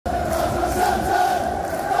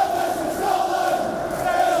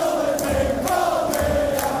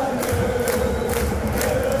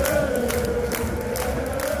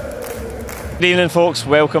Good evening folks,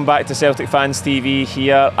 welcome back to Celtic Fans TV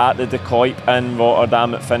here at the Kuip in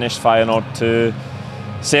Rotterdam. It finished Feyenoord 2,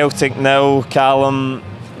 Celtic 0. Callum,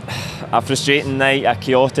 a frustrating night, a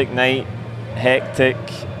chaotic night, hectic.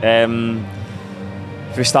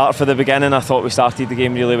 If we start from the beginning, I thought we started the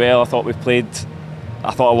game really well. I thought a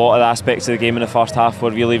lot of the aspects of the game in the first half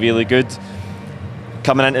were really, really good.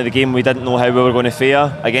 Coming into the game, we didn't know how we were going to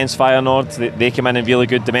fare against Feyenoord. They came in really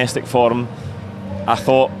good domestic form. I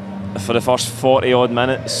thought for the first 40 odd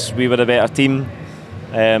minutes we were a better team.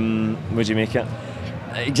 Would you make it?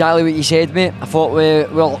 Exactly what you said, mate. I thought we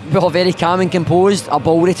were very calm and composed. Our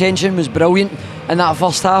ball retention was brilliant in that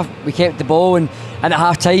first half. We kept the ball, and at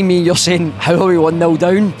half time you're saying, how are we 1-0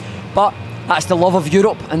 down? But that's the love of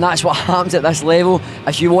Europe, and that's what happens at this level.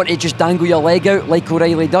 If you want to just dangle your leg out like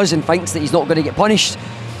O'Reilly does and thinks that he's not going to get punished,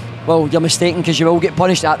 well, you're mistaken, because you will get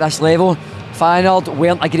punished at this level. Feyenoord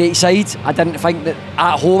weren't a great side. I didn't think that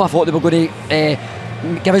at home. I thought they were going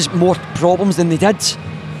to give us more problems than they did.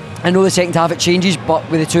 I know the second half it changes, but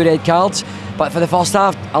with the 2 red cards. But for the first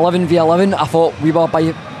half, 11 v 11, I thought we were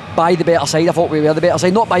by the better side. I thought we were the better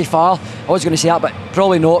side, not by far. I was going to say that, but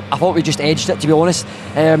probably not. I thought we just edged it, to be honest.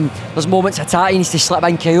 There's moments Hatate needs to slip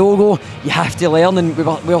in Kyogo. You have to learn, and we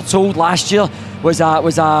were told last year was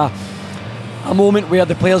a moment where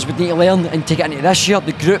the players would need to learn and take it into this year.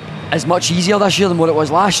 The group is much easier this year than what it was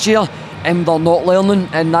last year, and they're not learning,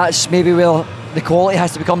 and that's maybe where the quality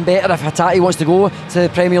has to become better. If Hatate wants to go to the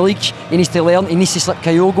Premier League, he needs to learn, he needs to slip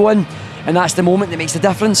Kyogo in, and that's the moment that makes the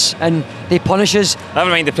difference, and they punish us.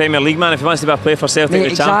 Never mind the Premier League, man. If he wants to be a player for Celtic,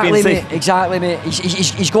 the Champions League. Exactly, mate.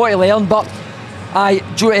 He's got to learn, but I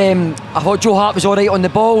thought Joe Hart was alright on the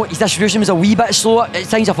ball. His distribution was a wee bit slow. At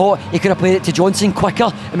times I thought he could have played it to Johnson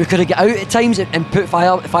quicker, and we could have got out at times and put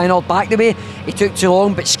Feyenoord back the way. He took too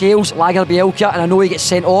long, but Scales, Lagerbielke, and I know he gets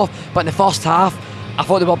sent off, but in the first half I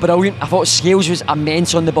thought they were brilliant. I thought Scales was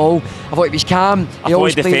immense on the ball. I thought he was calm. I thought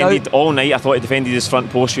he defended all night. I thought he defended his front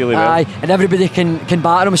post really well. Aye, and everybody can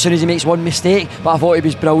batter him as soon as he makes one mistake, but I thought he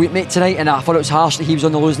was brilliant, mate, tonight, and I thought it was harsh that he was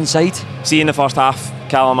on the losing side. See, in the first half,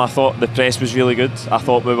 Callum, I thought the press was really good. I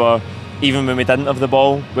thought we were, even when we didn't have the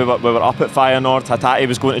ball, we were up at Feyenoord. Hatate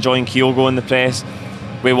was going to join Kyogo in the press.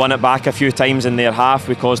 We won it back a few times in their half.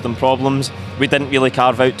 We caused them problems. We didn't really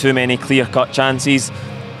carve out too many clear-cut chances.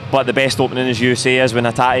 But the best opening, as you say, is when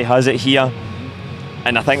Hatate has it here.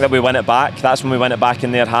 And I think that we win it back. That's when we win it back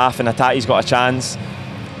in their half, and Hatate's got a chance.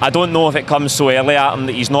 I don't know if it comes so early at him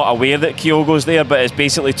that he's not aware that Kyogo's there, but it's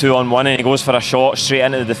basically 2-on-1 and he goes for a shot straight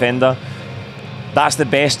into the defender. That's the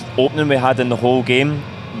best opening we had in the whole game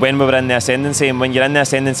when we were in the ascendancy. And when you're in the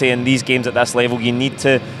ascendancy in these games at this level, you need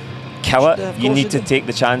to kill it. You need to take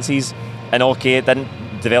the chances. And okay, it didn't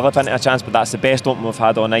develop into a chance, but that's the best opening we've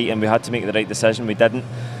had all night, and we had to make the right decision. We didn't.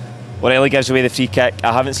 O'Reilly gives away the free kick.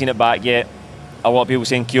 I haven't seen it back yet. A lot of people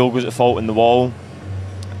saying Kyogo's at fault in the wall.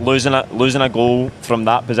 Losing a goal from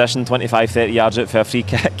that position, 25-30 yards out for a free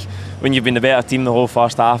kick, when you've been the better team the whole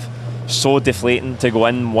first half, so deflating to go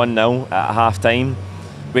in 1-0 at half time.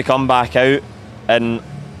 We come back out, and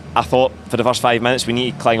I thought for the first 5 minutes we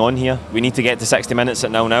need to cling on here. We need to get to 60 minutes at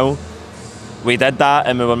 0-0. We did that,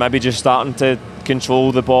 and we were maybe just starting to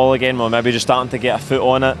control the ball again. We were maybe just starting to get a foot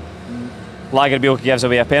on it. Lagerbielke gives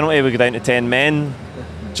away a penalty, we go down to 10 men.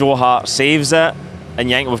 Joe Hart saves it, and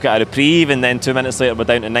you think we've got a reprieve, and then 2 minutes later we're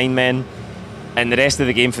down to 9 men. And the rest of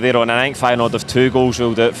the game for there on, I think Feyenoord have 2 goals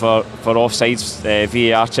ruled out for offsides,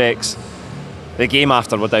 VAR checks. The game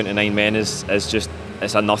after we're down to 9 men is just,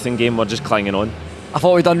 it's a nothing game. We're just clinging on. I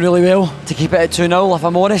thought we'd done really well to keep it at 2-0, if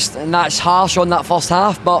I'm honest, and that's harsh on that first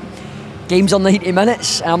half, but games are 90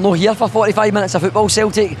 minutes, and I'm not here for 45 minutes of football,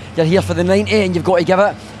 Celtic. You're here for the 90, and you've got to give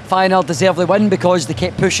it. Feyenoord deserve the win because they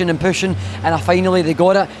kept pushing and pushing, and finally they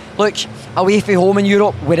got it. Look, away from home in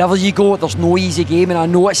Europe, wherever you go, there's no easy game, and I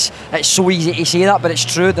know it's so easy to say that, but it's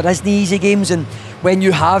true, there isn't easy games, and when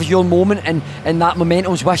you have your moment and that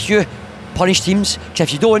momentum's with you, punish teams, because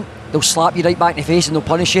if you don't, they'll slap you right back in the face and they'll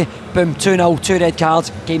punish you. Boom, 2-0, 2 red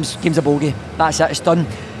cards, game's a bogey. That's it, it's done.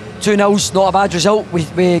 2-0's not a bad result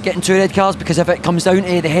with getting 2 red cards, because if it comes down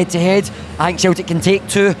to the head-to-head, I think Celtic can take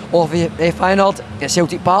 2 off Feyenoord at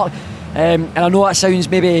Celtic Park. And I know that sounds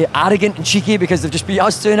maybe arrogant and cheeky because they've just beat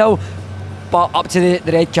us 2-0, but up to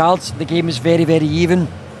the red cards, the game is very, very even.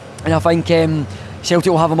 And I think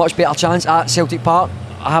Celtic will have a much better chance at Celtic Park.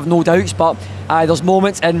 I have no doubts, but there's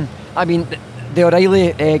moments, and I mean, the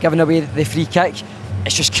O'Reilly giving away the free kick,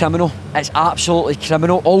 it's just criminal. It's absolutely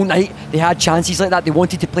criminal. All night they had chances like that. They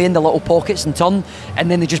wanted to play in the little pockets and turn, and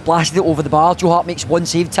then they just blasted it over the bar. Joe Hart makes one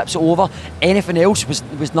save, tips it over. Anything else was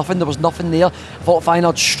nothing. There was nothing there. I thought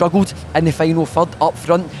Feyenoord struggled in the final third up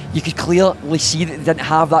front. You could clearly see that they didn't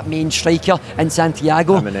have that main striker in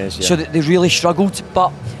Santiago, so that they really struggled.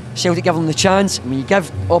 But Celtic give them the chance. When you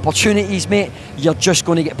give opportunities, mate, you're just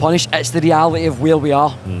going to get punished. It's the reality of where we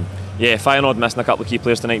are. Yeah, Feyenoord missing a couple of key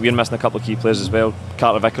players tonight. We're missing a couple of key players as well.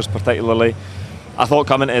 Carter Vickers particularly. I thought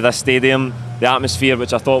coming to this stadium, the atmosphere,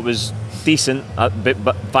 which I thought was decent, but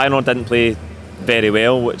Feyenoord didn't play very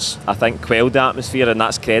well, which I think quelled the atmosphere, and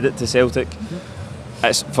that's credit to Celtic.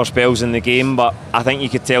 It's for spells in the game, but I think you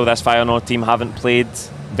could tell this Feyenoord team haven't played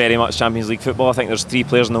very much Champions League football. I think there's 3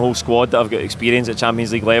 players in the whole squad that have got experience at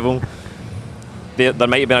Champions League level. There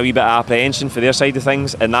might have been a wee bit of apprehension for their side of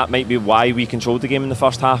things, and that might be why we controlled the game in the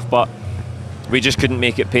first half, but we just couldn't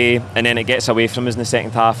make it pay, and then it gets away from us in the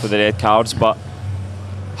second half with the red cards. But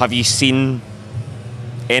have you seen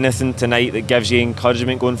anything tonight that gives you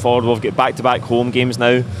encouragement going forward? We've got back-to-back home games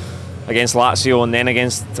now against Lazio and then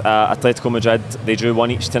against Atletico Madrid. They drew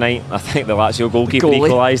 1 each tonight. I think the Lazio goalkeeper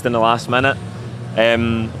equalised in the last minute.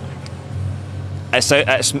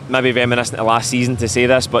 It's maybe reminiscent of last season to say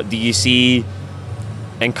this, but do you see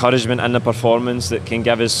encouragement in the performance that can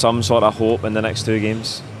give us some sort of hope in the next 2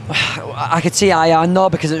 games? I could say aye and no,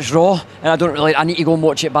 because it's raw, and I need to go and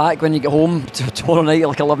watch it back when you get home tomorrow night at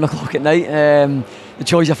like 11 o'clock at night. The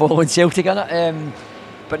choice of following Celtic in it,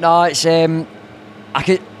 but no, it's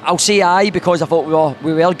I'll say aye because I thought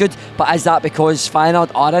we were good, but is that because Feyenoord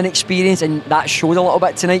are inexperienced, and that showed a little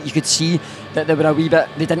bit tonight? You could see that they were a wee bit,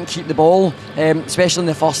 they didn't keep the ball, especially in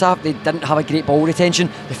the first half. They didn't have a great ball retention.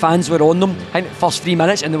 The fans were on them. I think the first 3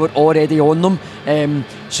 minutes and they were already on them,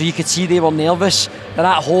 so you could see they were nervous. Then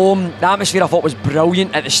at home, the atmosphere I thought was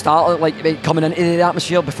brilliant at the start, like coming into the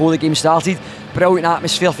atmosphere before the game started. Brilliant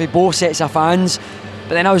atmosphere for both sets of fans.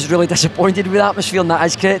 But then I was really disappointed with the atmosphere, and that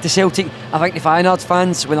is credit to Celtic. I think the Feyenoord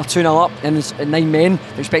fans, when they're 2-0 up and there's 9 men,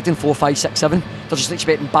 they're expecting 4, 5, 6, 7. They're just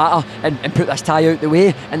expecting batter and put this tie out the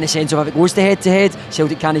way, in the sense of if it goes to head,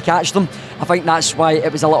 Celtic can't catch them. I think that's why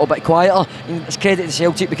it was a little bit quieter. And it's credit to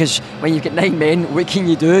Celtic, because when you've got 9 men, what can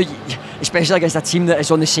you do? Especially against a team that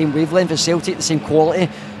is on the same wavelength as Celtic, the same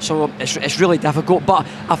quality. So it's really difficult. But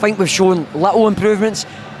I think we've shown little improvements,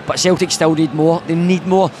 but Celtic still need more. They need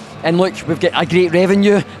more. And look, we've got a great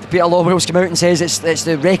revenue. Peter Lawwell's come out and says it's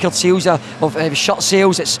the record sales of shirt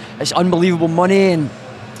sales. It's unbelievable money and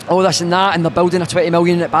all this and that. And they're building a 20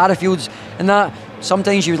 million at Barrowfields and that.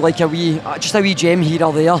 Sometimes you would like just a wee gem here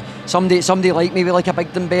or there. Somebody like maybe like a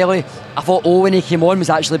big Dembele. I thought when he came on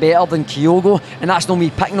was actually better than Kyogo, and that's not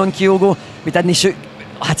me picking on Kyogo. We didn't suit.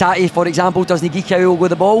 Hatate, for example, doesn't give Kyogo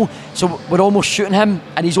the ball, so we're almost shooting him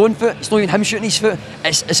in his own foot. It's not even him shooting his foot,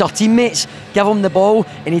 it's our teammates. Give him the ball,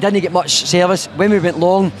 and he didn't get much service. When we went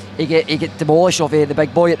long, he get demolished off the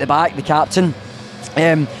big boy at the back, the captain.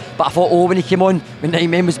 But I thought when he came on, when 9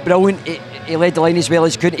 men was brilliant. He led the line as well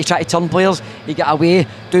as could. He tried to turn players, he got away.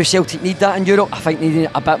 Do Celtic need that in Europe? I think they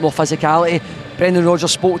need a bit more physicality. Brendan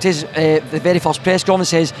Rodgers spoke to his the very first press conference,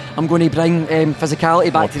 says I'm going to bring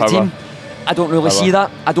physicality back to the team. I don't really see that.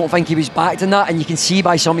 I don't think he was backed in that, and you can see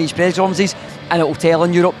by some of his press conferences, and it will tell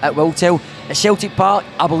in Europe, it will tell. At Celtic Park,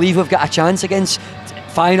 I believe we've got a chance against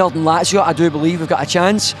Feyenoord and Lazio. I do believe we've got a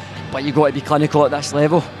chance, but you've got to be clinical at this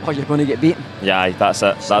level or you're going to get beaten. Yeah, that's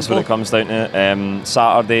it. That's what it comes down to.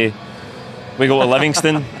 Saturday we go to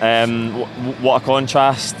Livingston. What a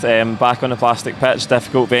contrast. Back on the plastic pitch,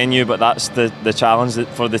 difficult venue, but that's the challenge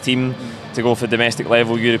for the team, to go for domestic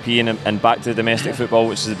level European and back to domestic football,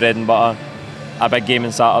 which is the bread and butter. A big game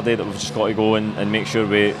on Saturday that we've just got to go and make sure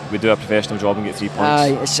we do a professional job and get 3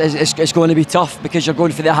 points. It's going to be tough, because you're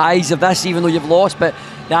going for the highs of this, even though you've lost, but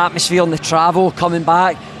the atmosphere and the travel coming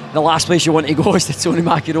back, the last place you want to go is to Tony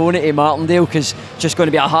Macaroni to Martindale, because it's just going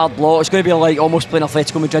to be a hard block. It's going to be like almost playing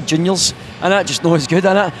Atletico Madrid juniors, and it just not as good,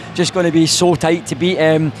 innit? Just going to be so tight to beat.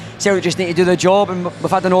 Celtic just need to do the job, and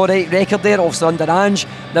we've had an alright record there, obviously under Ange.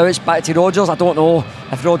 Now it's back to Rodgers. I don't know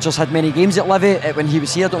if Rodgers had many games at Livy when he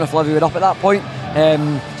was here. I don't know if Livy were up at that point,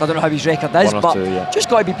 so I don't know how his record is, but just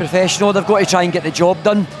got to be professional. They've got to try and get the job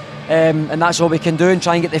done, and that's all we can do, and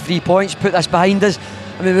try and get the 3 points, put this behind us.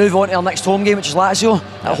 And we move on to our next home game, which is Lazio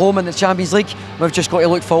at home in the Champions League. We've just got to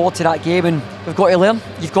look forward to that game, and we've got to learn.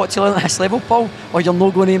 You've got to learn at this level, Paul, or you're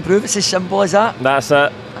not going to improve. It's as simple as that. That's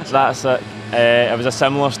it. It was a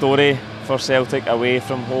similar story for Celtic away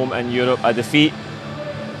from home in Europe, a defeat,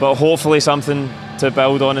 but hopefully something to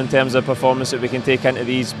build on in terms of performance that we can take into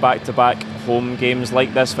these back-to-back home games.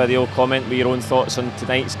 Like this video, comment with your own thoughts on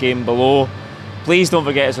tonight's game below. Please don't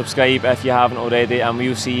forget to subscribe if you haven't already, and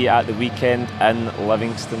we'll see you at the weekend in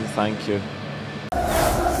Livingston. Thank you.